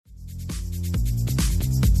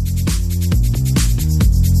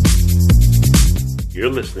You're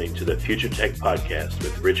listening to the Future Tech Podcast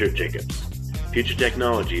with Richard Jacobs. Future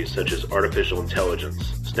technologies such as artificial intelligence,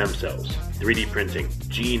 stem cells, 3D printing,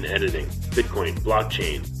 gene editing, Bitcoin,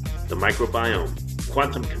 blockchain, the microbiome,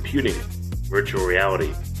 quantum computing, virtual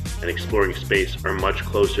reality, and exploring space are much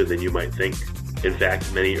closer than you might think. In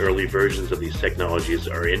fact, many early versions of these technologies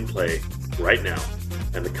are in play right now,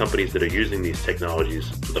 and the companies that are using these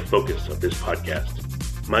technologies are the focus of this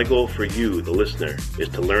podcast. My goal for you, the listener, is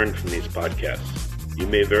to learn from these podcasts. You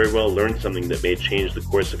may very well learn something that may change the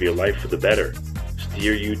course of your life for the better,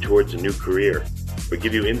 steer you towards a new career, or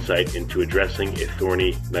give you insight into addressing a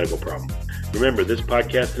thorny medical problem. Remember, this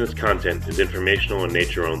podcast and its content is informational in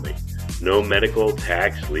nature only. No medical,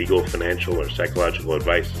 tax, legal, financial, or psychological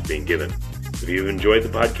advice is being given. If you've enjoyed the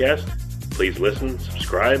podcast, please listen,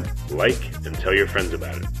 subscribe, like, and tell your friends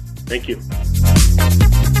about it. Thank you.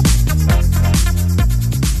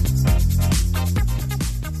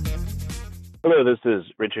 Hello, this is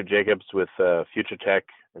Richard Jacobs with Future Tech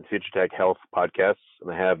and Future Tech Health podcasts,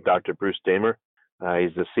 and I have Dr. Bruce Damer.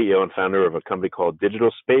 He's the CEO and founder of a company called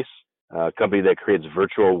Digital Space, a company that creates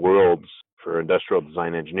virtual worlds for industrial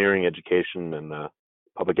design engineering, education, and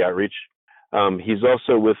public outreach. He's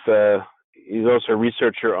also a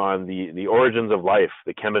researcher on the origins of life,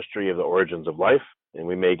 the chemistry of the origins of life, and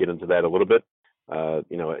we may get into that a little bit, at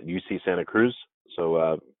UC Santa Cruz.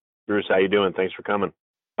 So, Bruce, how you doing? Thanks for coming.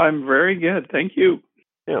 I'm very good, thank you.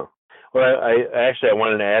 Yeah. Well, I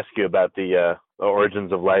wanted to ask you about the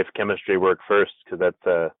origins of life chemistry work first, because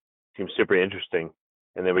that seems super interesting,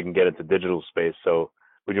 and then we can get into digital space. So,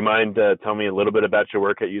 would you mind telling me a little bit about your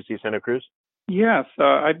work at UC Santa Cruz? Yes,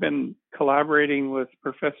 I've been collaborating with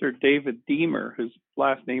Professor David Deamer, whose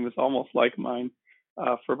last name is almost like mine,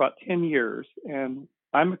 for about 10 years. And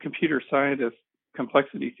I'm a computer scientist,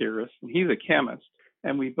 complexity theorist, and he's a chemist.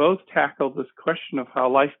 And we both tackled this question of how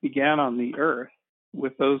life began on the Earth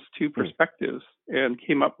with those two perspectives and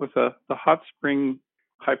came up with the hot spring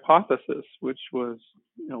hypothesis, which was,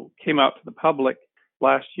 came out to the public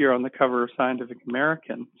last year on the cover of Scientific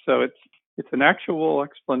American. So it's an actual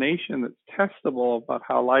explanation that's testable about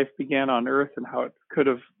how life began on Earth and how it could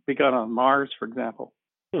have begun on Mars, for example.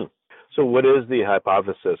 So what is the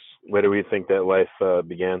hypothesis? Where do we think that life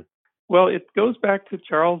began? Well, it goes back to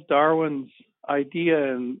Charles Darwin's idea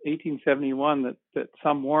in 1871 that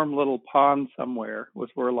some warm little pond somewhere was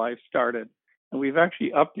where life started. And we've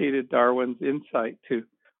actually updated Darwin's insight to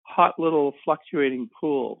hot little fluctuating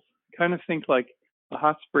pools. Kind of think like a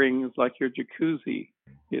hot spring is like your jacuzzi.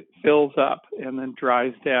 It fills up and then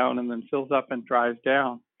dries down and then fills up and dries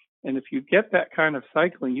down. And if you get that kind of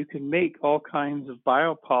cycling, you can make all kinds of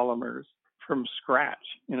biopolymers from scratch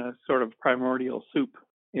in a sort of primordial soup.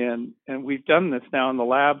 And we've done this now in the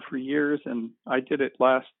lab for years, and I did it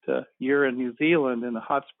last year in New Zealand in a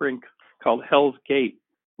hot spring called Hell's Gate,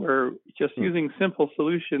 where just using simple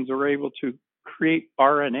solutions we're able to create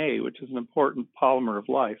RNA, which is an important polymer of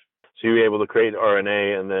life. So you were able to create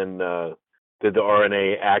RNA, and then did the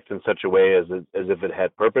RNA act in such a way as if it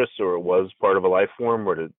had purpose, or it was part of a life form,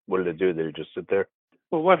 or what did it do? Did it just sit there?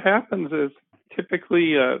 Well, what happens is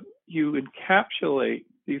typically you encapsulate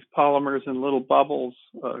these polymers in little bubbles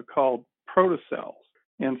called protocells.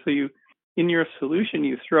 And so in your solution,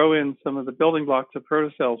 you throw in some of the building blocks of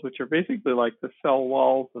protocells, which are basically like the cell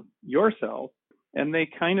walls of your cells, and they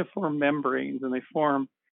kind of form membranes and they form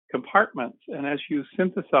compartments. And as you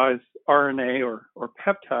synthesize RNA or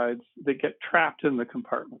peptides, they get trapped in the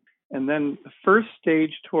compartment. And then the first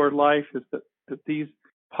stage toward life is that these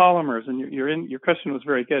polymers, and your question was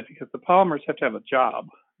very good, because the polymers have to have a job.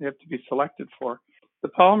 They have to be selected for. The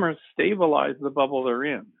polymers stabilize the bubble they're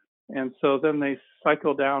in. And so then they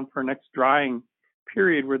cycle down for next drying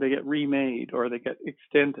period where they get remade or they get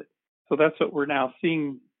extended. So that's what we're now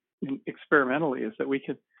seeing experimentally, is that we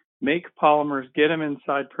could make polymers, get them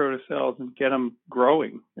inside protocells, and get them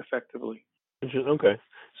growing effectively. Okay.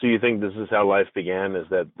 So you think this is how life began, is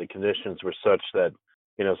that the conditions were such that,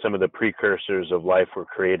 some of the precursors of life were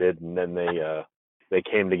created, and then they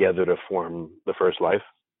came together to form the first life?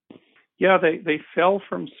 Yeah, they fell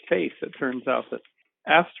from space. It turns out that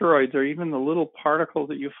asteroids, or even the little particles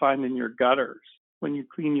that you find in your gutters, when you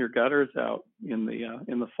clean your gutters out in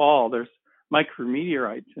the fall, there's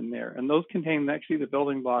micrometeorites in there, and those contain actually the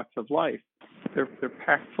building blocks of life. They're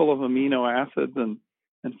packed full of amino acids and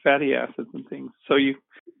fatty acids and things. So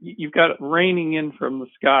you've got it raining in from the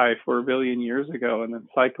sky 4 billion years ago, and then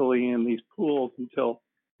cycling in these pools until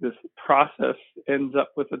this process ends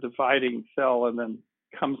up with a dividing cell and then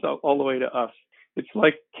comes out all the way to us. It's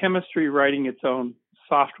like chemistry writing its own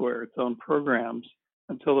software, its own programs,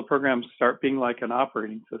 until the programs start being like an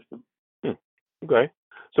operating system. Okay.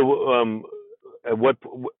 So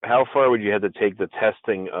how far would you have to take the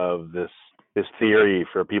testing of this theory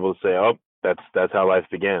for people to say, oh, that's how life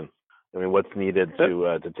began? I mean, what's needed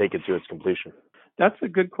to take it to its completion? That's a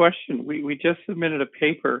good question. We just submitted a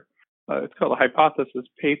paper. It's called a hypothesis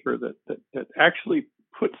paper that actually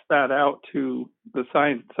puts that out to the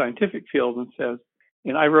scientific field and says,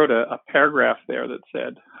 and I wrote a paragraph there that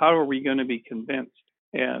said, how are we going to be convinced?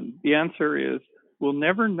 And the answer is, we'll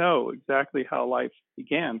never know exactly how life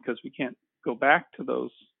began because we can't go back to those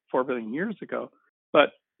 4 billion years ago. But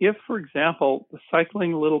if, for example, the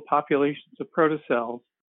cycling little populations of protocells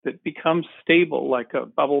that become stable like a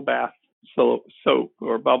bubble bath soap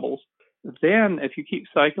or bubbles, then if you keep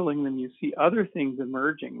cycling them, you see other things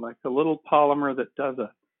emerging, like the little polymer that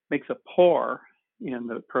makes a pore in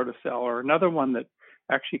the protocell, or another one that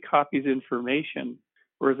actually copies information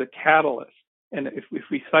or is a catalyst. And if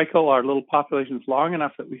we cycle our little populations long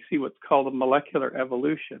enough that we see what's called a molecular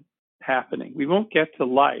evolution happening, we won't get to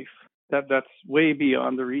life. That's way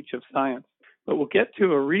beyond the reach of science. But we'll get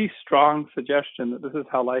to a really strong suggestion that this is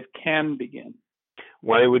how life can begin.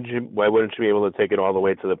 Why wouldn't you be able to take it all the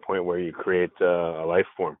way to the point where you create a life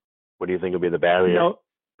form? What do you think will be the barrier?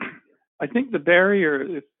 I think the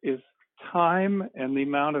barrier is time and the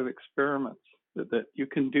amount of experiments that you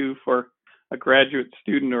can do for a graduate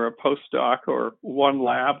student or a postdoc or one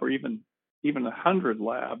lab or even 100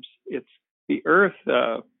 labs. It's the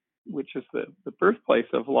Earth, which is the birthplace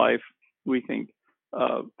of life, we think,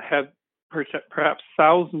 had perhaps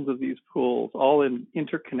thousands of these pools, all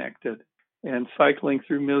interconnected and cycling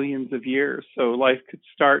through millions of years. So life could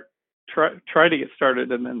try to get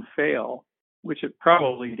started and then fail, which it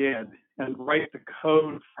probably did, and write the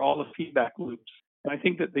code for all the feedback loops. And I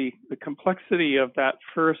think that the complexity of that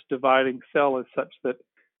first dividing cell is such that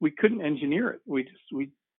we couldn't engineer it.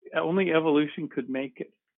 Only evolution could make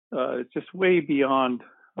it. It's just way beyond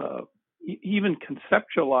even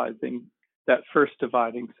conceptualizing that first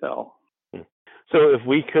dividing cell. So if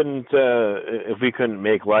we couldn't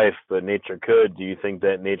make life, but nature could, do you think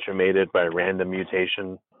that nature made it by random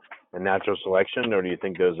mutation and natural selection, or do you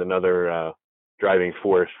think there's another driving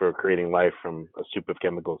force for creating life from a soup of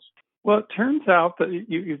chemicals? Well, it turns out that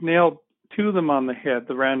you've nailed two of them on the head,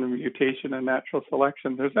 the random mutation and natural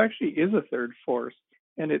selection. There's actually is a third force,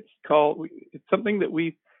 and it's something that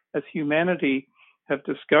we as humanity have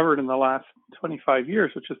discovered in the last 25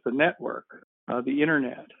 years, which is the network, the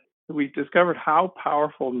internet. We've discovered how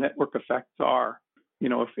powerful network effects are. You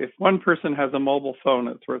know, if one person has a mobile phone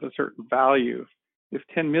that's worth a certain value, if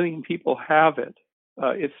 10 million people have it,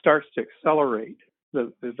 it starts to accelerate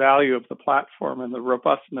the value of the platform and the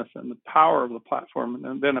robustness and the power of the platform.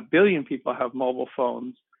 And then 1 billion people have mobile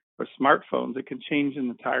phones or smartphones. It can change an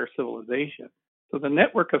entire civilization. So the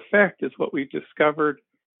network effect is what we've discovered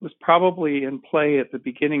was probably in play at the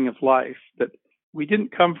beginning of life, that we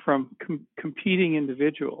didn't come from competing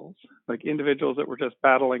individuals, like individuals that were just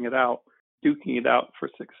battling it out, duking it out for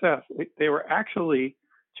success. They were actually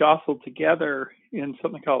jostled together in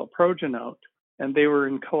something called a progenote, and they were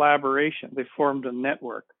in collaboration. They formed a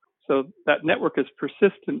network. So that network is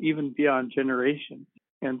persistent even beyond generations.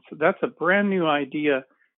 And so that's a brand new idea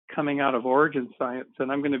coming out of origin science.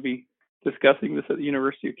 And I'm going to be discussing this at the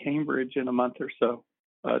University of Cambridge in a month or so.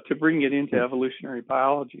 To bring it into evolutionary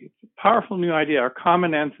biology. It's a powerful new idea. Our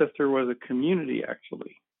common ancestor was a community,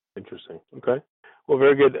 actually. Interesting. Okay. Well,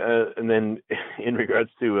 very good. And then in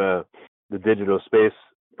regards to the digital space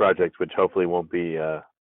project, which hopefully will be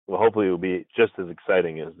just as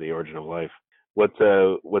exciting as the origin of life. What's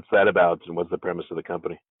that about, and what's the premise of the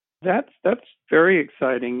company? That's very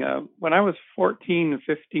exciting. When I was 14 and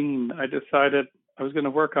 15, I decided I was going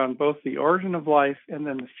to work on both the origin of life and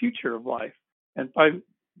then the future of life. And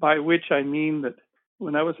by which I mean that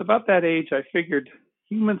when I was about that age, I figured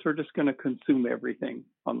humans were just going to consume everything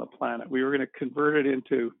on the planet. We were going to convert it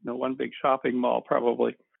into one big shopping mall,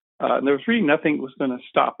 probably. And there was really nothing that was going to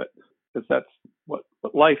stop it, because that's what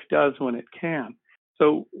life does when it can.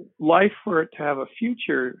 So life, for it to have a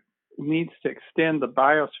future, needs to extend the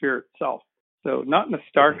biosphere itself. So not in a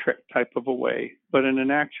Star Trek type of a way, but in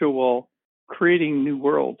an actual creating new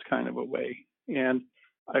worlds kind of a way. And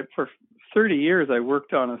for 30 years, I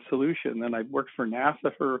worked on a solution, and I worked for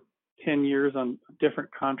NASA for 10 years on different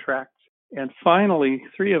contracts. And finally,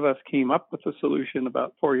 3 of us came up with a solution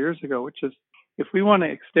about 4 years ago, which is if we want to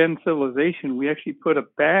extend civilization, we actually put a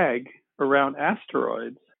bag around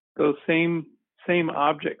asteroids, those same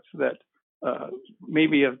objects that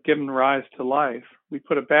maybe have given rise to life. We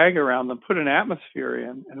put a bag around them, put an atmosphere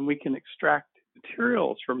in, and we can extract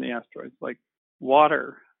materials from the asteroids, like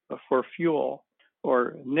water for fuel,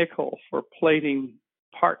 or nickel for plating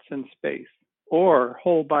parts in space, or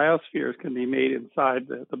whole biospheres can be made inside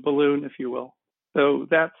the balloon, if you will. So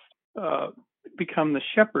that's become the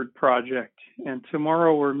Shepherd project. And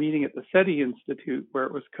tomorrow we're meeting at the SETI Institute where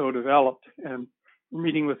it was co-developed. And we're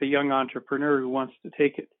meeting with a young entrepreneur who wants to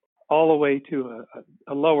take it all the way to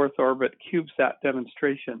a low Earth orbit CubeSat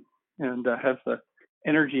demonstration and has the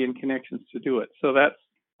energy and connections to do it. So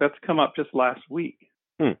that's come up just last week.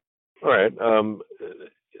 All right.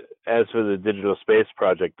 As for the Digital Space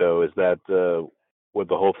Project, though, is that what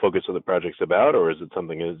the whole focus of the project's about, or is it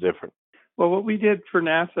something that is different? Well, what we did for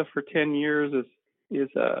NASA for 10 years is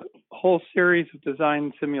a whole series of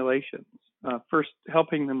design simulations. First,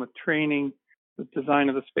 helping them with training, the design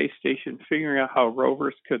of the space station, figuring out how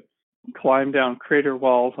rovers could climb down crater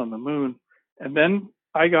walls on the moon. And then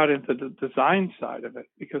I got into the design side of it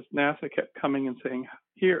because NASA kept coming and saying,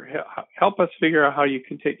 here, help us figure out how you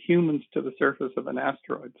can take humans to the surface of an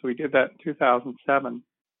asteroid. So we did that in 2007.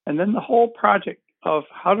 And then the whole project of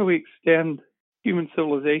how do we extend human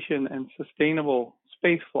civilization and sustainable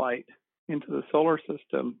space flight into the solar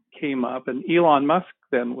system came up. And Elon Musk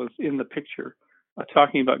then was in the picture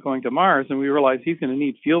talking about going to Mars. And we realized he's going to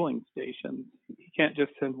need fueling stations. He can't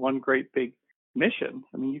just send one great big mission.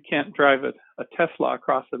 I mean, you can't drive a Tesla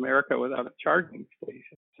across America without a charging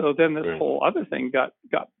station. So then this whole other thing got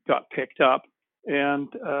picked up, and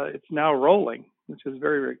it's now rolling, which is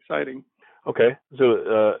very, very exciting. Okay.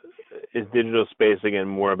 So is digital space, again,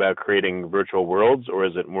 more about creating virtual worlds, or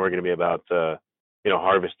is it more going to be about,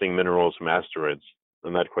 harvesting minerals from asteroids?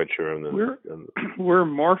 I'm not quite sure. We're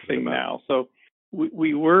morphing now. So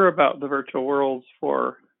we were about the virtual worlds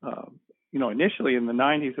for, initially in the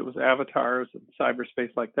 90s, it was avatars and cyberspace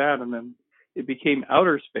like that. And then it became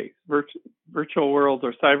outer space, virtual worlds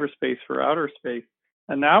or cyberspace for outer space.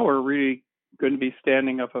 And now we're really going to be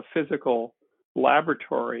standing up a physical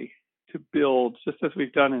laboratory to build, just as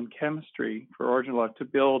we've done in chemistry for Origin Life, to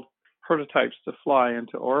build prototypes to fly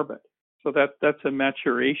into orbit. So that's a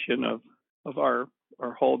maturation of our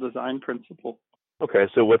whole design principle. Okay,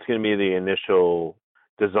 so what's going to be the initial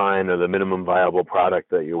design or the minimum viable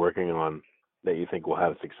product that you're working on that you think will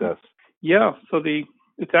have success? Yeah, so we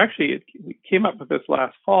came up with this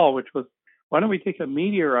last fall, which was, why don't we take a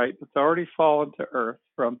meteorite that's already fallen to Earth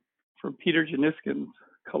from Peter Janiskin's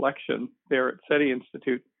collection there at SETI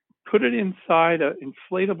Institute, put it inside an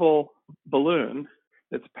inflatable balloon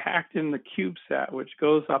that's packed in the CubeSat, which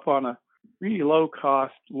goes up on a really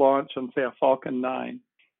low-cost launch on, say, a Falcon 9.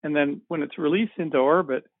 And then when it's released into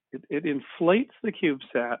orbit, it inflates the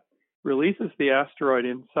CubeSat, releases the asteroid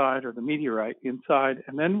inside or the meteorite inside,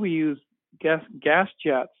 and then we use gas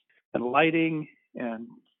jets and lighting and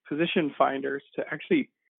position finders to actually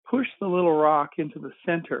push the little rock into the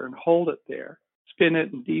center and hold it there, spin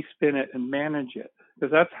it and despin it and manage it,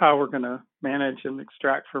 because that's how we're going to manage and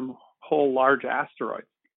extract from whole large asteroids.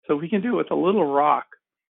 So we can do it with a little rock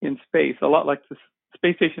in space, a lot like the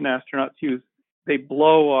space station astronauts use. They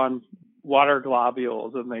blow on water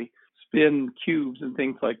globules and they spin cubes and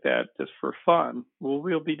things like that just for fun. Well,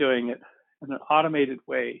 we'll be doing it in an automated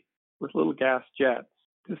way with little gas jets,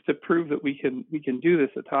 just to prove that we can do this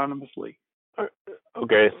autonomously.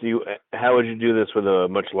 Okay, so how would you do this with a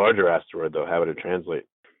much larger asteroid, though? How would it translate?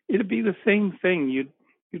 It'd be the same thing.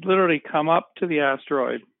 You'd literally come up to the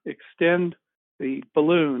asteroid, extend the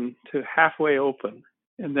balloon to halfway open,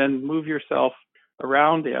 and then move yourself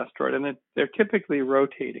around the asteroid. And they're typically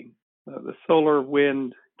rotating. The solar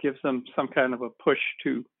wind gives them some kind of a push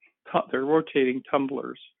they're rotating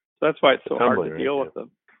tumblers. So that's why it's so hard to deal with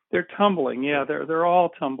them. They're tumbling. Yeah, they're all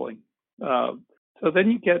tumbling. So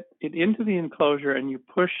then you get it into the enclosure and you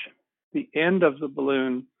push the end of the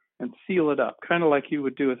balloon and seal it up, kind of like you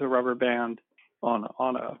would do with a rubber band on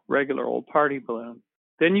a regular old party balloon.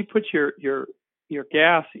 Then you put your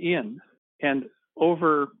gas in, and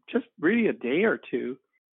over just really a day or two,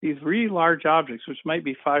 these really large objects, which might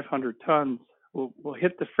be 500 tons, will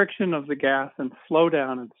hit the friction of the gas and slow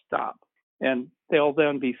down and stop. And they'll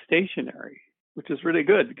then be stationary, which is really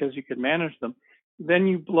good because you can manage them. Then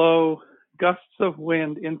you blow gusts of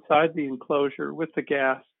wind inside the enclosure with the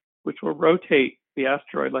gas, which will rotate the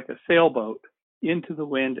asteroid like a sailboat into the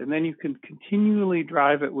wind. And then you can continually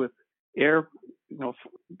drive it with air,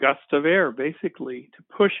 gusts of air, basically, to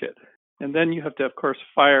push it. And then you have to, of course,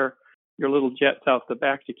 fire your little jets out the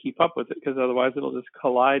back to keep up with it, because otherwise it'll just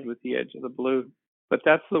collide with the edge of the balloon. But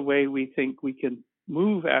that's the way we think we can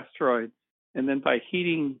move asteroids. And then by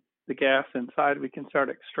heating the gas inside, we can start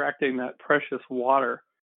extracting that precious water,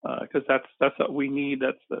 because that's what we need.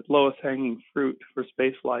 That's the lowest hanging fruit for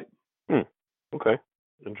space flight. Okay,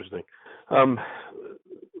 interesting.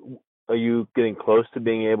 are you getting close to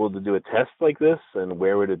being able to do a test like this? And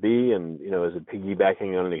where would it be? And, is it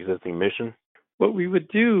piggybacking on an existing mission? What we would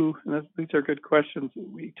do, and these are good questions,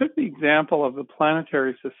 we took the example of the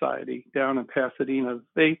Planetary Society down in Pasadena.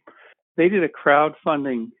 They did a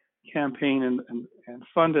crowdfunding campaign and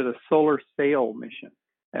funded a solar sail mission.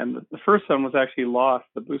 And the first one was actually lost.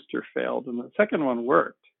 The booster failed. And the second one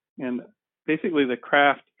worked. And basically the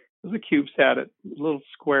craft was a CubeSat, a little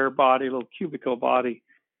square body, a little cubical body.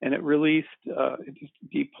 And it released, it just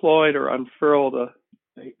deployed or unfurled a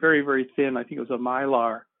very, very thin, I think it was a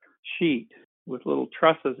mylar sheet with little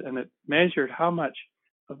trusses. And it measured how much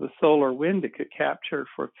of the solar wind it could capture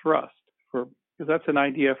for thrust, because that's an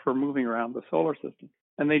idea for moving around the solar system.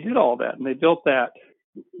 And they did all that. And they built that,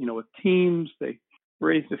 with teams. They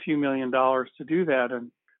raised a few $1 million to do that.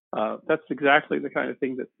 And that's exactly the kind of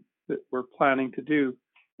thing that we're planning to do.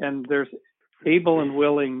 And there's able and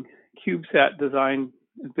willing CubeSat design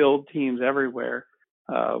and build teams everywhere.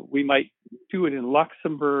 We might do it in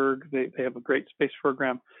Luxembourg. They have a great space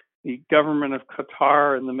program. The government of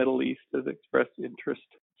Qatar in the Middle East has expressed interest.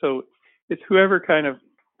 So it's whoever kind of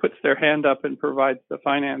puts their hand up and provides the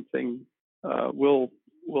financing will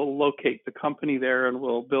locate the company there, and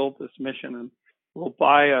we'll build this mission, and we'll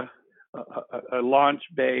buy a launch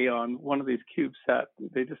bay on one of these CubeSats.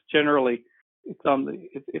 They just generally,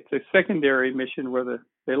 it's a secondary mission where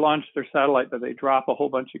they launch their satellite, but they drop a whole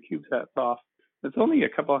bunch of CubeSats off. It's only a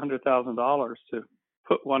couple $100,000 to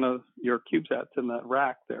put one of your CubeSats in that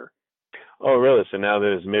rack there. Oh, really? So now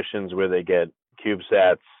there's missions where they get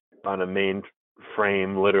CubeSats on a main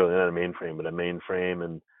frame, literally not a mainframe, but a mainframe,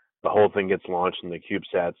 and the whole thing gets launched and the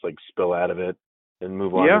CubeSats spill out of it and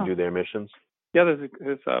move on to do their missions? Yeah,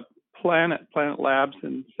 there's a Planet Labs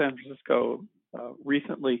in San Francisco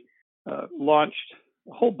recently launched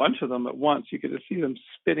a whole bunch of them at once. You could just see them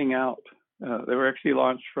spitting out. They were actually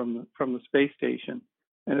launched from the space station,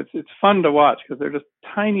 and it's fun to watch because they're just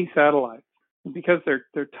tiny satellites. And because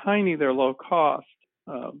they're tiny, they're low cost.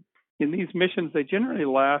 In these missions, they generally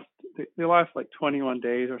last 21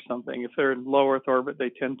 days or something. If they're in low Earth orbit, they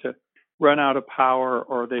tend to run out of power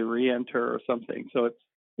or they re-enter or something. So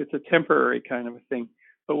it's a temporary kind of a thing.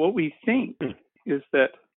 But what we think is that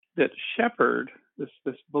Shepard,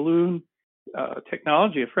 this balloon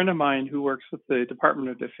technology, a friend of mine who works with the Department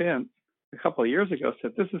of Defense a couple of years ago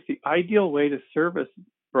said this is the ideal way to service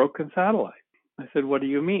broken satellites. I said, what do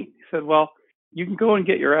you mean? He said, well, you can go and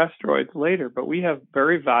get your asteroids later, but we have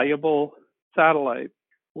very valuable satellites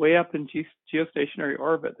way up in geostationary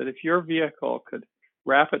orbit that if your vehicle could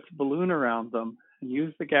wrap its balloon around them and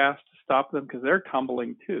use the gas to stop them, because they're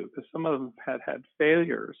tumbling too, because some of them had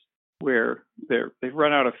failures where they've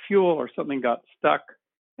run out of fuel or something got stuck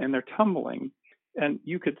and they're tumbling, and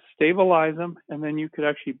you could stabilize them and then you could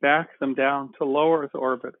actually back them down to low Earth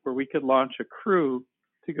orbit where we could launch a crew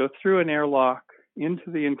to go through an airlock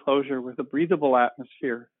into the enclosure with a breathable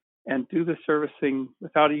atmosphere and do the servicing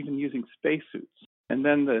without even using spacesuits. And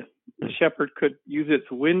then the Shepard could use its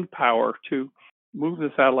wind power to move the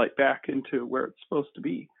satellite back into where it's supposed to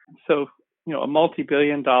be. So, a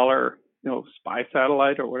multi-billion-dollar, spy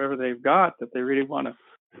satellite or whatever they've got that they really want to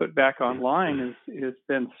put back online is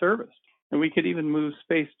then serviced. And we could even move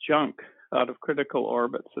space junk out of critical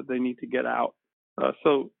orbits that they need to get out.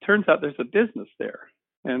 So turns out there's a business there.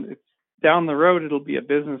 And it's down the road, it'll be a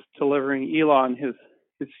business delivering Elon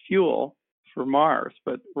his fuel for Mars.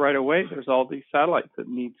 But right away, there's all these satellites that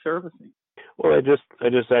need servicing. Well, I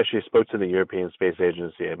just actually spoke to the European Space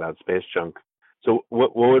Agency about space junk. So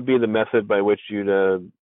what would be the method by which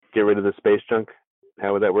you'd get rid of the space junk?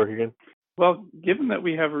 How would that work again? Well, given that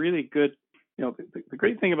we have really good, the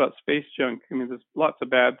great thing about space junk, there's lots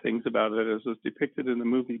of bad things about it, as was depicted in the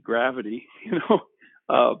movie Gravity,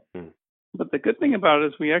 But the good thing about it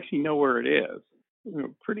is we actually know where it is.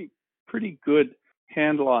 Pretty good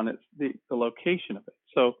handle on the location of it.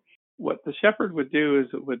 So what the Shepard would do is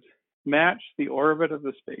it would match the orbit of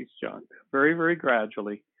the space junk very, very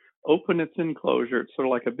gradually, open its enclosure, it's sort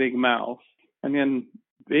of like a big mouth, and then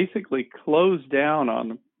basically close down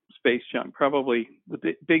on space junk, probably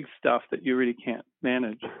the big stuff that you really can't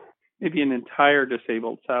manage, maybe an entire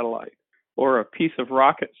disabled satellite or a piece of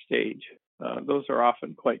rocket stage. Those are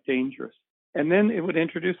often quite dangerous. And then it would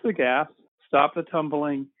introduce the gas, stop the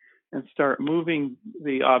tumbling, and start moving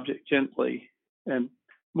the object gently and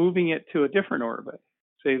moving it to a different orbit,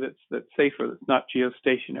 say that's safer, that's not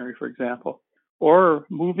geostationary, for example, or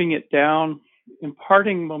moving it down,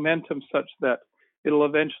 imparting momentum such that it'll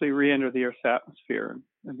eventually re-enter the Earth's atmosphere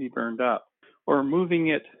and be burned up, or moving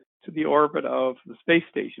it to the orbit of the space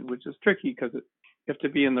station, which is tricky because you have to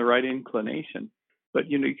be in the right inclination. But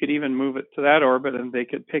you could even move it to that orbit, and they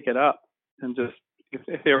could pick it up and just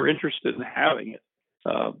if they were interested in having it.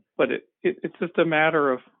 But it's just a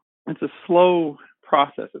matter of it's a slow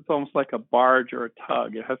process. It's almost like a barge or a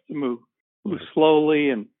tug. It has to move slowly,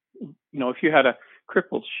 and if you had a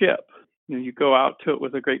crippled ship, you go out to it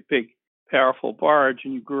with a great big powerful barge,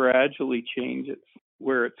 and you gradually change it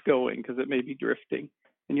where it's going because it may be drifting,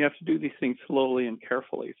 and you have to do these things slowly and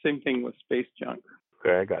carefully. Same thing with space junk.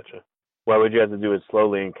 Okay, I gotcha. Why would you have to do it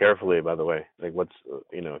slowly and carefully, by the way? Like what's,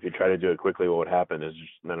 if you try to do it quickly, what would happen? Is there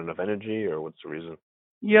just not enough energy, or what's the reason?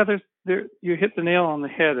 Yeah, you hit the nail on the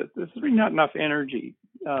head. There's really not enough energy.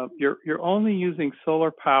 You're only using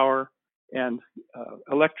solar power and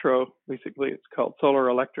basically it's called solar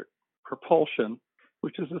electric propulsion,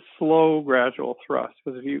 which is a slow, gradual thrust.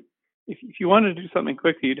 Because if you want to do something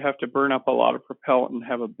quickly, you'd have to burn up a lot of propellant and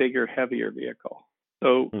have a bigger, heavier vehicle.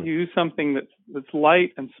 So you use something that's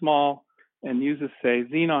light and small and uses, say,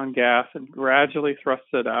 xenon gas and gradually thrusts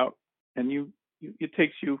it out. And it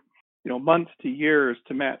takes you, months to years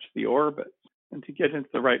to match the orbit and to get into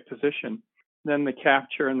the right position. Then the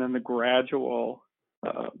capture and then the gradual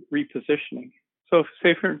repositioning. So,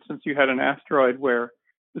 say, for instance, you had an asteroid where it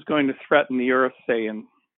was going to threaten the Earth, say, in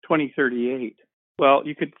 2038. Well,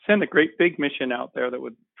 you could send a great big mission out there that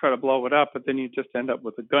would try to blow it up, but then you just end up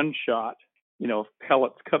with a gunshot,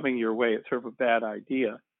 pellets coming your way. It's sort of a bad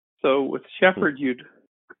idea. So with Shepard, you'd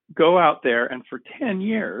go out there and for 10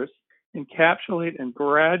 years encapsulate and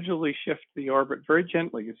gradually shift the orbit very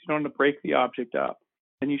gently because you don't want to break the object up.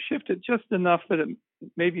 And you shift it just enough that it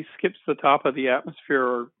maybe skips the top of the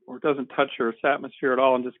atmosphere or doesn't touch Earth's atmosphere at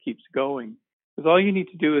all and just keeps going. Because all you need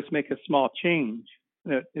to do is make a small change.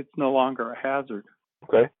 It's no longer a hazard.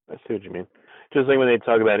 Okay, I see what you mean. Just like when they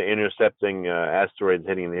talk about intercepting asteroids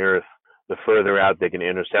hitting the Earth, the further out they can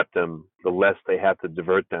intercept them, the less they have to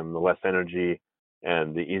divert them, the less energy,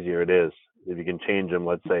 and the easier it is. If you can change them,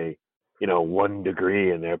 let's say, 1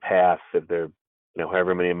 degree in their path, if they're,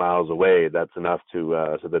 however many miles away, that's enough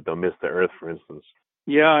to so that they'll miss the Earth, for instance.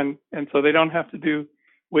 Yeah, and so they don't have to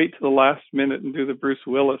wait to the last minute and do the Bruce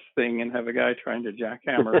Willis thing and have a guy trying to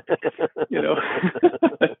jackhammer,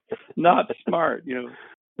 not smart.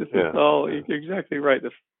 This is all, you're exactly right.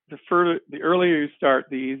 The earlier you start,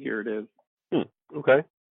 the easier it is. Okay,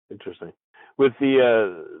 interesting. With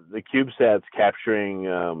the CubeSats capturing,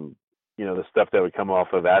 the stuff that would come off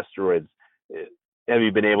of asteroids, have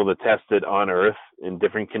you been able to test it on Earth in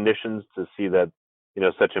different conditions to see that,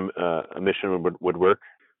 such a mission would work?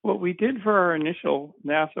 What we did for our initial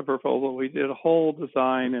NASA proposal, we did a whole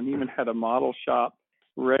design and even had a model shop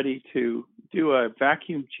ready to do a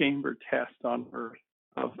vacuum chamber test on Earth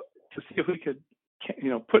to see if we could,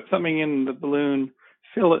 put something in the balloon,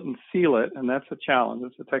 fill it and seal it. And that's a challenge.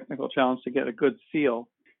 It's a technical challenge to get a good seal.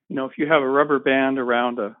 If you have a rubber band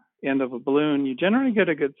around a end of a balloon, you generally get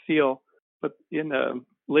a good seal. But in the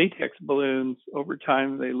latex balloons, over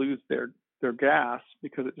time, they lose their gas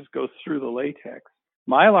because it just goes through the latex.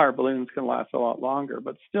 Mylar balloons can last a lot longer,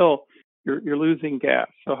 but still you're losing gas.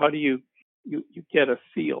 So how do you get a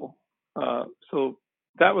seal? So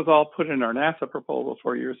that was all put in our NASA proposal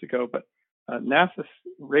 4 years ago, but NASA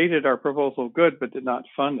rated our proposal good, but did not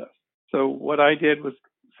fund us. So what I did was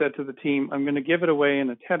said to the team, I'm going to give it away in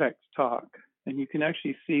a TEDx talk. And you can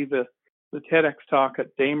actually see the TEDx talk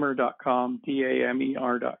at damer.com,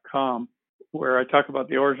 DAMER.com, where I talk about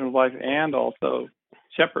the origin of life and also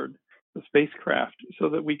Shepard, the spacecraft, so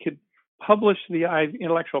that we could publish the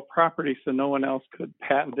intellectual property so no one else could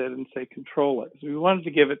patent it and say control it. So we wanted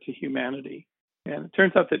to give it to humanity. And it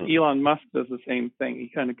turns out that Elon Musk does the same thing. He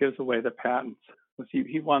kind of gives away the patents.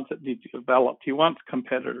 He wants it to be developed. He wants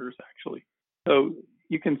competitors, actually. So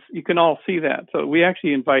you can all see that. So we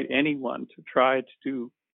actually invite anyone to try to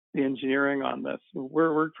do the engineering on this.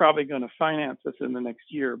 We're probably going to finance this in the next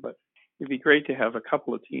year, but it'd be great to have a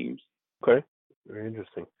couple of teams. Okay, very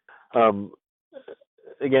interesting.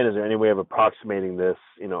 Again, is there any way of approximating this,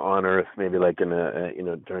 on Earth, maybe like in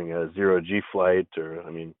during a zero-G flight, or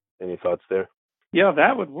any thoughts there? Yeah,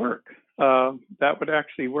 that would work. That would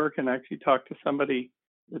actually work, and actually talk to somebody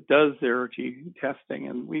that does zero-G testing,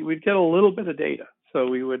 and we'd get a little bit of data. So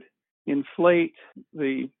we would inflate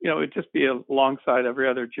it'd just be alongside every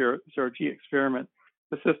other zero-G experiment.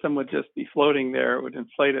 The system would just be floating there. It would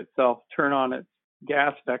inflate itself, turn on its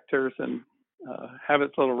gas vectors, and have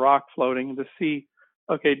its little rock floating, and to see,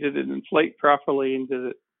 okay, did it inflate properly, and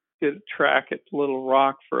did it track its little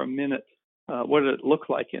rock for a minute? What did it look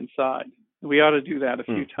like inside? We ought to do that a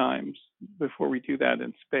few times before we do that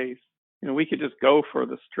in space. We could just go for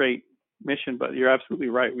the straight mission, but you're absolutely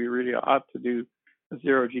right. We really ought to do a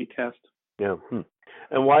zero-G test. Yeah.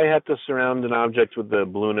 And why have to surround an object with the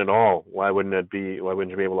balloon at all? Why wouldn't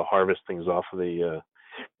you be able to harvest things off of the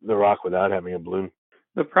rock without having a balloon?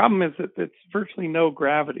 The problem is that it's virtually no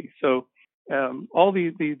gravity. So all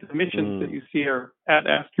the missions that you see are at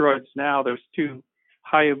asteroids now. There's two,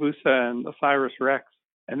 Hayabusa and OSIRIS-REx,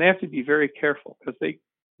 and they have to be very careful because they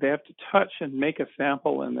have to touch and make a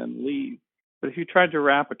sample and then leave. But if you tried to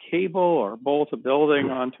wrap a cable or bolt a building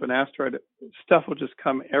onto an asteroid, stuff will just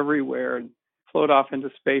come everywhere and float off into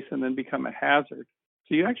space and then become a hazard.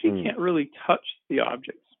 So you actually can't really touch the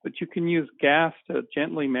objects, but you can use gas to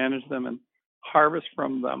gently manage them and harvest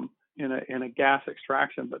from them in a gas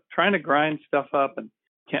extraction. But trying to grind stuff up and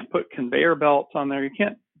can't put conveyor belts on there, you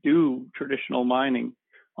can't do traditional mining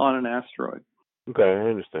on an asteroid. Okay, I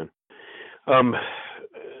understand.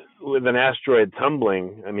 With an asteroid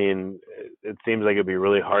tumbling, I mean, it seems like it'd be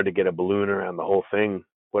really hard to get a balloon around the whole thing.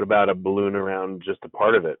 What about a balloon around just a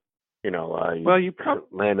part of it? You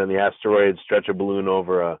land on the asteroid, stretch a balloon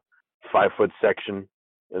over a 5-foot section,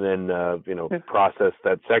 and then process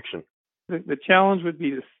that section. The challenge would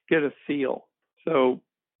be to get a seal. So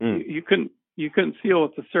you couldn't seal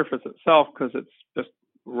with the surface itself because it's just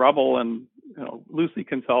rubble and loosely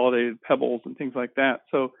consolidated pebbles and things like that.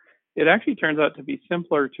 So it actually turns out to be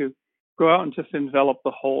simpler to go out and just envelop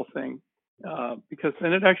the whole thing, because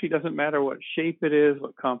then it actually doesn't matter what shape it is,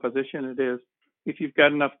 what composition it is. If you've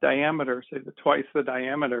got enough diameter, say twice the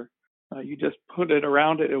diameter, you just put it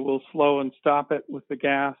around it. It will slow and stop it with the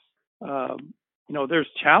gas. There's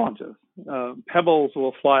challenges. Pebbles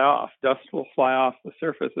will fly off. Dust will fly off the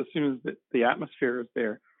surface as soon as the atmosphere is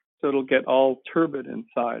there. So it'll get all turbid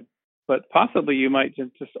inside. But possibly you might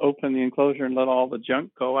just open the enclosure and let all the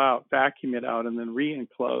junk go out, vacuum it out, and then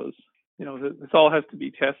re-enclose. This all has to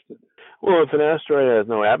be tested. Well, if an asteroid has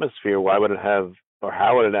no atmosphere, why would it have, or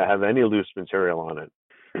how would it have any loose material on it?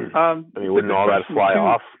 Wouldn't all that fly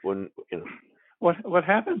off? What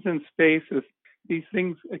happens in space is these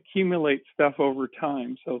things accumulate stuff over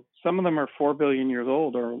time. So some of them are 4 billion years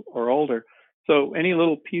old or older. So any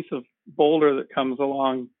little piece of boulder that comes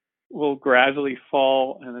along will gradually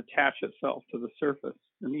fall and attach itself to the surface,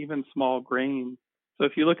 and even small grains. So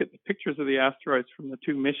if you look at the pictures of the asteroids from the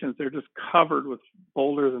two missions, they're just covered with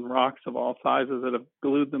boulders and rocks of all sizes that have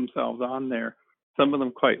glued themselves on there, some of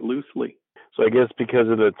them quite loosely. So I guess because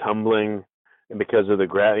of the tumbling and because of the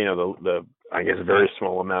gravity, the I guess very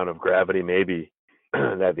small amount of gravity maybe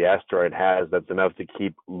that the asteroid has, that's enough to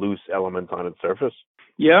keep loose elements on its surface?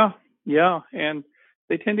 Yeah, and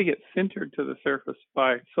they tend to get sintered to the surface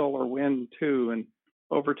by solar wind too, and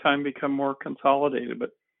over time become more consolidated. But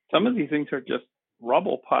some of these things are just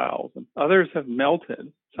rubble piles, and others have melted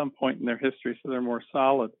at some point in their history, so they're more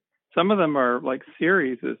solid. Some of them are like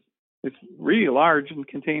Ceres. It's really large and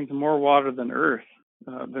contains more water than Earth's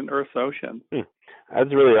ocean.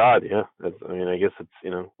 That's really odd. Yeah, I guess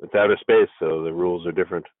it's outer space, so the rules are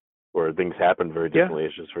different, or things happen very differently. Yeah.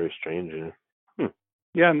 It's just very strange.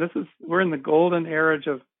 Yeah, and we're in the golden era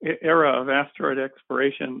of asteroid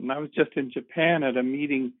exploration. And I was just in Japan at a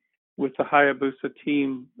meeting with the Hayabusa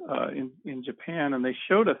team in Japan, and they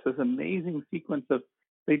showed us this amazing sequence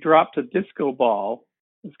they dropped a disco ball,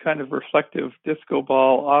 this kind of reflective disco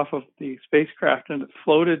ball off of the spacecraft, and it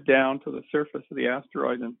floated down to the surface of the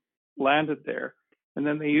asteroid and landed there. And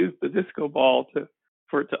then they used the disco ball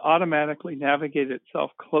for it to automatically navigate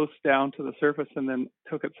itself close down to the surface and then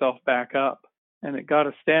took itself back up. And it got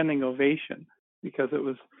a standing ovation because it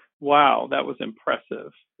was, wow, that was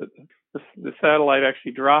impressive. The satellite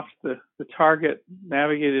actually dropped the target,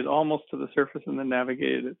 navigated almost to the surface, and then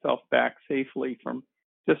navigated itself back safely from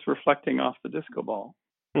just reflecting off the disco ball.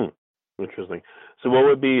 Interesting. So what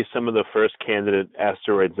would be some of the first candidate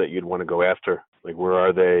asteroids that you'd want to go after? Like, where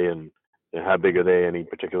are they and how big are they? Any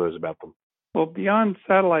particulars about them? Well, beyond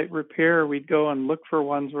satellite repair, we'd go and look for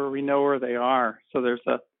ones where we know where they are. So there's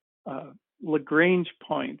Lagrange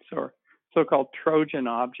points, or so-called Trojan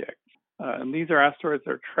objects. And these are asteroids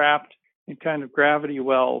that are trapped in kind of gravity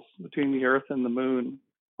wells between the Earth and the Moon,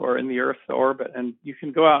 or in the Earth's orbit. And you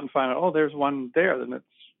can go out and find out, there's one there, and it's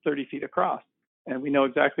 30 feet across. And we know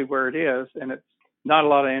exactly where it is, and it's not a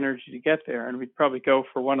lot of energy to get there. And we'd probably go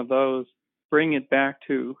for one of those, bring it back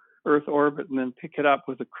to Earth orbit, and then pick it up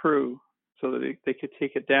with a crew so that they could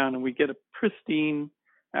take it down. And we get a pristine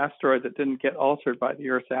asteroid that didn't get altered by the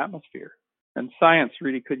Earth's atmosphere. And science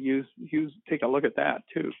really could take a look at that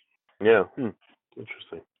too. Yeah,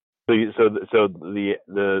 interesting. So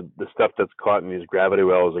the stuff that's caught in these gravity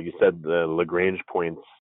wells, like you said, the Lagrange points.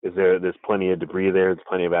 There's plenty of debris there. There's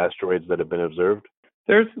plenty of asteroids that have been observed.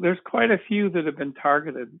 There's quite a few that have been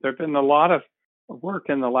targeted. There've been a lot of work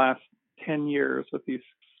in the last 10 years with these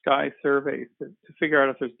sky surveys to figure out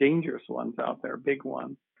if there's dangerous ones out there, big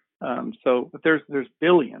ones. But there's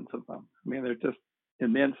billions of them. I mean, they're just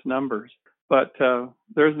immense numbers. But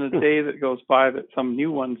there isn't a day that goes by that some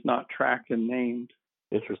new one's not tracked and named.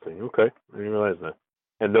 Interesting. Okay, I didn't realize that.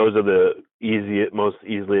 And those are the most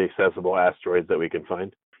easily accessible asteroids that we can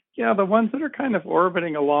find? Yeah, the ones that are kind of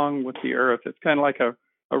orbiting along with the Earth. It's kind of like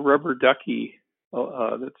a rubber ducky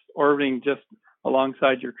that's orbiting just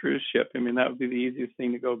alongside your cruise ship. I mean, that would be the easiest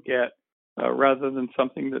thing to go get, rather than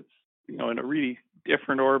something that's, in a really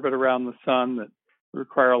different orbit around the sun that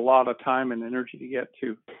require a lot of time and energy to get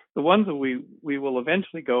to. The ones that we will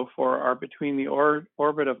eventually go for are between the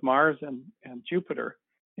orbit of Mars and Jupiter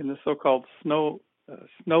in the so-called snow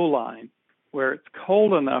line, where it's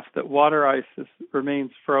cold enough that water ice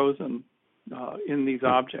remains frozen in these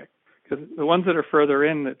objects. Because the ones that are further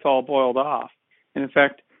in, it's all boiled off. And in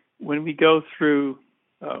fact, when we go through,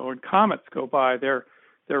 or when comets go by, they're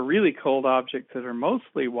really cold objects that are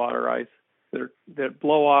mostly water ice that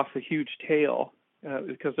blow off a huge tail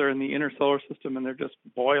because they're in the inner solar system and they're just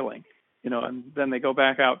boiling, and then they go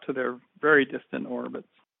back out to their very distant orbits.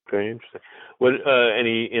 Very interesting. What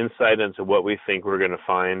any insight into what we think we're going to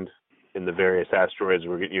find in the various asteroids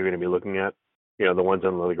you're going to be looking at? The ones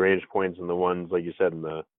on the Lagrange points and the ones, like you said, in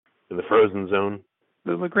the frozen zone.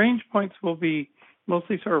 The Lagrange points will be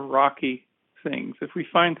mostly sort of rocky things. If we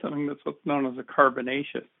find something that's what's known as a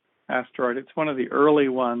carbonaceous asteroid, it's one of the early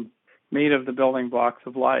ones made of the building blocks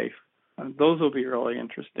of life. Those will be really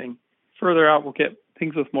interesting. Further out, we'll get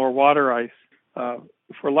things with more water ice.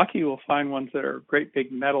 If we're lucky, we'll find ones that are great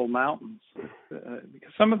big metal mountains.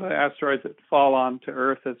 Because some of the asteroids that fall onto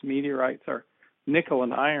Earth as meteorites are nickel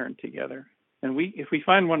and iron together. And if we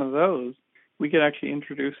find one of those, we can actually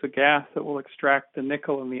introduce a gas that will extract the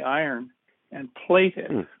nickel and the iron and plate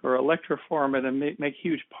it or electroform it and make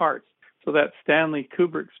huge parts. So that Stanley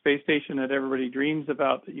Kubrick space station that everybody dreams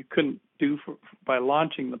about that you couldn't do by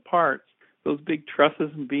launching the parts, those big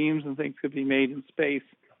trusses and beams and things could be made in space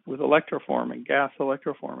with electroforming, gas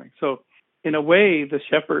electroforming. So in a way, the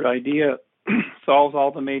Shepard idea solves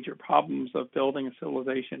all the major problems of building a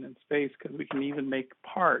civilization in space because we can even make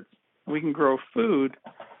parts. We can grow food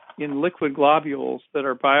in liquid globules that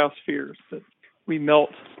are biospheres that we melt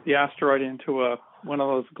the asteroid into one of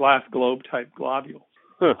those glass globe type globules.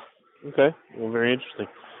 Huh. Okay. Well, very interesting.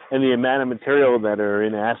 And the amount of material that are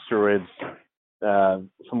in asteroids,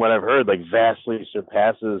 from what I've heard, vastly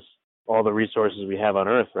surpasses all the resources we have on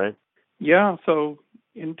Earth, right? Yeah. So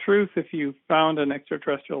in truth, if you found an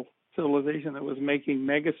extraterrestrial civilization that was making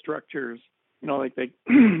megastructures,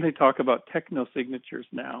 they talk about technosignatures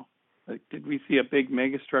now. Did we see a big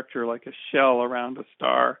megastructure like a shell around a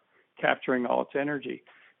star capturing all its energy?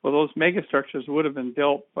 Well, those megastructures would have been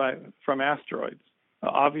built from asteroids,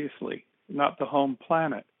 obviously, not the home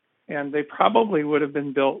planet. And they probably would have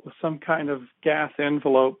been built with some kind of gas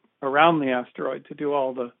envelope around the asteroid to do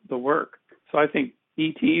all the work. So I think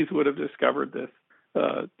ETs would have discovered this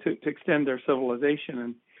to extend their civilization.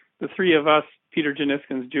 And the three of us, Peter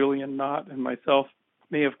Janiskins, Julian Knott, and myself,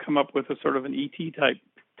 may have come up with a sort of an ET type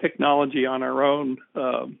technology on our own.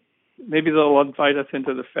 Maybe they'll invite us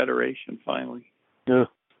into the Federation finally. Yeah,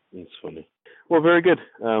 that's funny. Well, very good.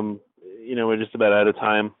 We're just about out of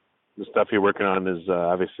time. The stuff you're working on is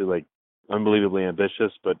obviously unbelievably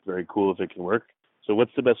ambitious, but very cool if it can work. So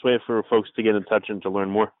what's the best way for folks to get in touch and to learn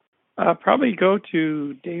more? Probably go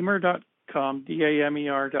to damer.com,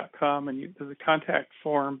 DAMER.com, and there's a contact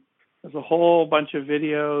form. There's a whole bunch of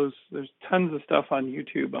videos. There's tons of stuff on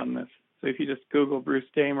YouTube on this. So if you just Google Bruce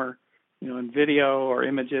Damer, in video or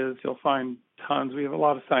images, you'll find tons. We have a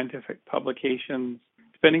lot of scientific publications,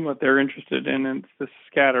 depending what they're interested in, and it's just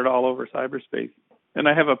scattered all over cyberspace. And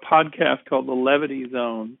I have a podcast called The Levity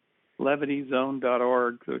Zone,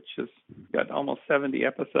 levityzone.org, which has got almost 70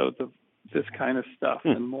 episodes of this kind of stuff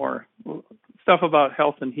and more. Stuff about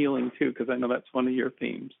health and healing, too, because I know that's one of your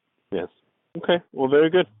themes. Yes. Okay. Well,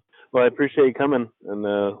 very good. Well, I appreciate you coming. And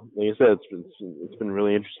like I said, it's been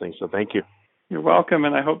really interesting, so thank you. You're welcome,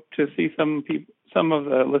 and I hope to see some of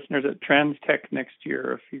the listeners at TransTech next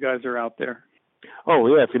year if you guys are out there. Oh,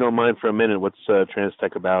 yeah, if you don't mind for a minute, what's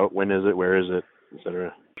TransTech about? When is it? Where is it?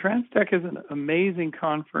 Etc. TransTech is an amazing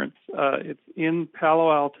conference. It's in Palo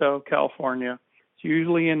Alto, California. It's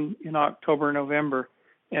usually in October, November,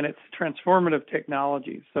 and it's transformative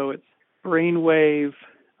technology. So it's brainwave,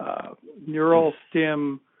 neural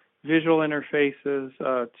stim, visual interfaces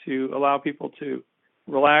to allow people to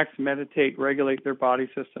relax, meditate, regulate their body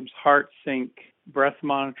systems, heart sync, breath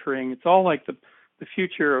monitoring. It's all like the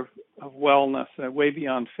future of wellness, way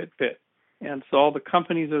beyond Fitbit. And so all the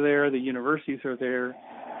companies are there, the universities are there.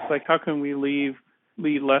 It's like, how can we leave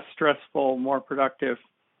lead less stressful, more productive,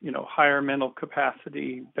 higher mental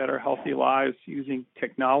capacity, better healthy lives using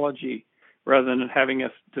technology rather than having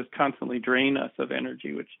us just constantly drain us of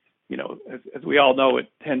energy, which, as we all know, it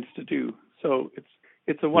tends to do. So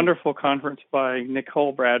it's a wonderful conference by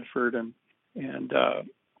Nicole Bradford and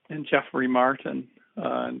Jeffrey Martin.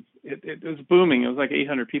 It was booming. It was like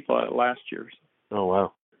 800 people at it last year. Oh,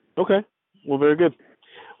 wow. Okay. Well, very good.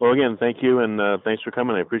 Well, again, thank you, and thanks for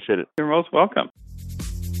coming. I appreciate it. You're most welcome.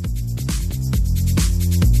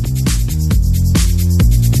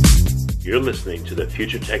 You're listening to the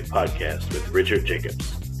Future Tech Podcast with Richard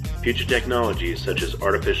Jacobs. Future technologies such as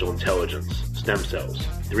artificial intelligence, stem cells,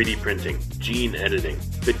 3D printing, gene editing,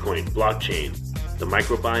 Bitcoin, blockchain, the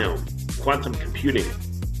microbiome, quantum computing,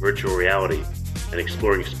 virtual reality, and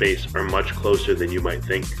exploring space are much closer than you might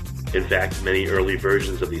think. In fact, many early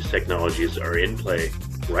versions of these technologies are in play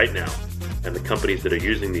right now, and the companies that are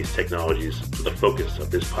using these technologies are the focus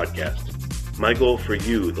of this podcast. My goal for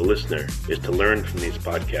you, the listener, is to learn from these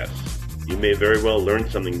podcasts. You may very well learn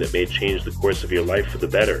something that may change the course of your life for the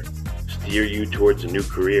better, steer you towards a new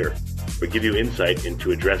career, or give you insight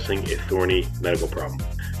into addressing a thorny medical problem.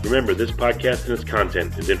 Remember, this podcast and its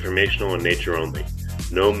content is informational in nature only.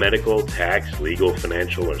 No medical, tax, legal,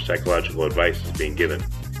 financial, or psychological advice is being given.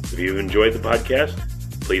 If you've enjoyed the podcast,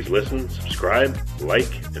 please listen, subscribe, like,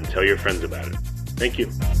 and tell your friends about it. Thank you.